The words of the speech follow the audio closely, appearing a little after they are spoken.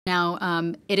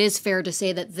Now, it is fair to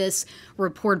say that this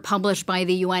report published by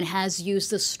the UN has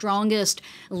used the strongest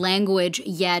language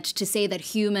yet to say that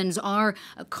humans are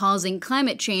causing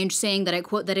climate change, saying that, I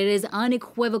quote, that it is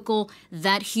unequivocal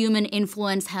that human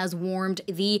influence has warmed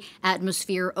the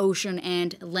atmosphere, ocean,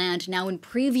 and land. Now, in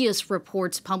previous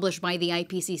reports published by the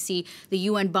IPCC, the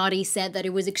UN body said that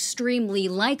it was extremely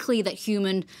likely that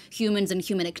humans and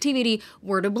human activity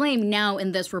were to blame. Now,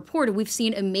 in this report, we've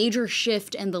seen a major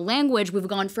shift in the language. We've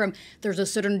gone from there's a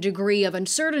certain degree of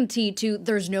uncertainty to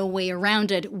there's no way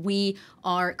around it. We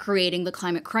are creating the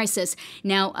climate crisis.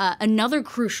 Now, another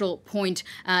crucial point,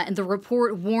 and the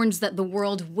report warns that the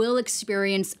world will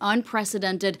experience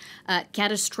unprecedented,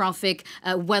 catastrophic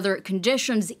weather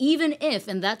conditions, even if,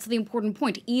 and that's the important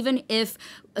point, even if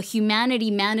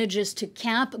humanity manages to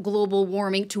cap global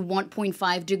warming to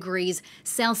 1.5 degrees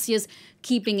Celsius,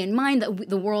 keeping in mind that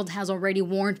the world has already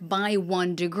warmed by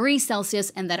 1 degree Celsius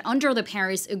and that under the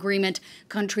Paris Agreement,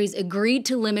 countries agreed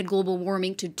to limit global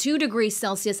warming to 2 degrees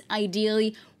Celsius,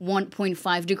 ideally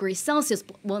 1.5 degrees Celsius.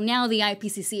 Well, now the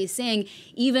IPCC is saying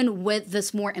even with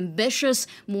this more ambitious,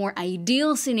 more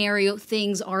ideal scenario,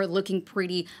 things are looking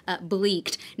pretty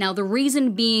bleak. Now, the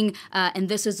reason being, and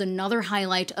this is another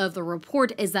highlight of the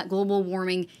report, is that global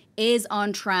warming is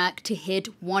on track to hit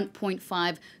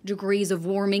 1.5 degrees of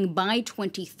warming by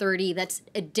 2030. That's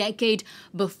a decade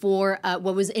before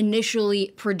what was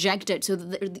initially projected. So,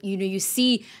 you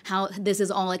see how this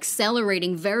is all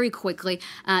accelerating very quickly.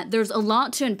 There's a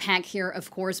lot to unpack here,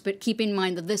 of course, but keep in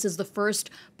mind that this is the first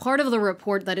part of the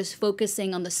report that is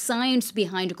focusing on the science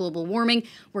behind global warming.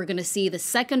 We're going to see the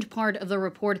second part of the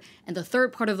report and the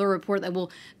third part of the report that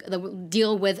will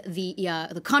deal with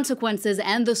the consequences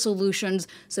and the solutions.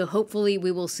 So hopefully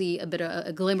we will see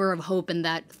a glimmer of hope in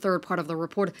that third part of the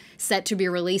report, set to be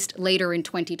released later in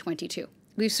 2022.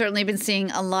 We've certainly been seeing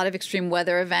a lot of extreme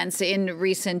weather events in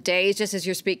recent days. Just as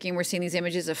you're speaking, we're seeing these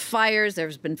images of fires.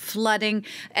 There's been flooding.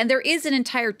 And there is an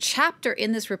entire chapter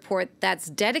in this report that's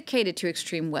dedicated to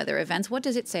extreme weather events. What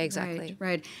does it say exactly?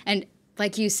 Right. And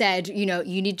like you said, you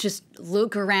need to just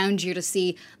look around you to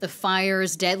see the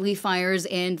fires, deadly fires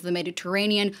in the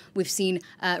Mediterranean. We've seen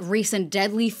recent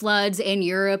deadly floods in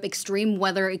Europe, extreme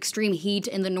weather, extreme heat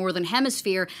in the Northern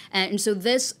Hemisphere. And so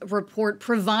this report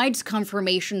provides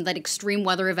confirmation that extreme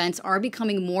weather events are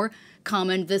becoming more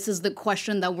common. This is the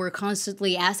question that we're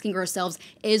constantly asking ourselves: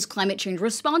 is climate change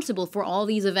responsible for all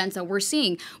these events that we're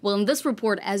seeing? Well, in this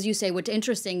report, as you say, what's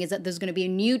interesting is that there's going to be a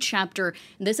new chapter.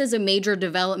 This is a major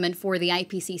development for the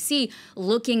IPCC,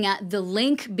 looking at the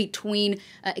link between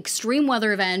extreme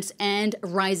weather events and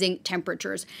rising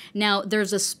temperatures. Now,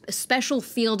 there's a special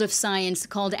field of science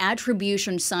called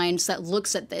attribution science that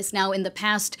looks at this. Now, in the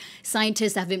past,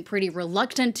 scientists have been pretty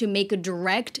reluctant to make a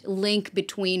direct link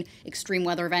between extreme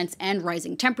weather events and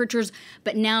rising temperatures.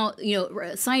 But now,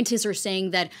 scientists are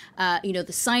saying that, the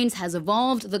science has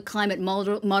evolved. The climate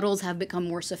models have become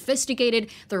more sophisticated.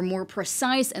 They're more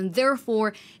precise, and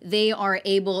therefore they are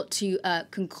able to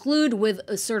conclude with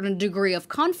a certain degree of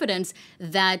confidence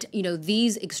that,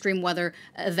 these extreme weather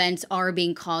events are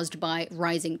being caused by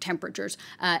rising temperatures.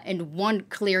 And one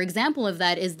clear example of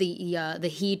that is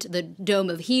the dome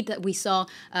of heat that we saw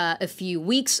a few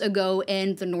weeks ago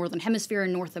in the Northern Hemisphere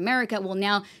in North America. Well,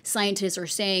 now scientists are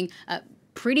saying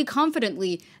pretty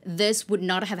confidently this would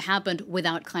not have happened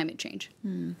without climate change.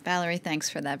 Valerie, thanks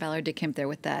for that. Valerie de Kemp there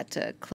with that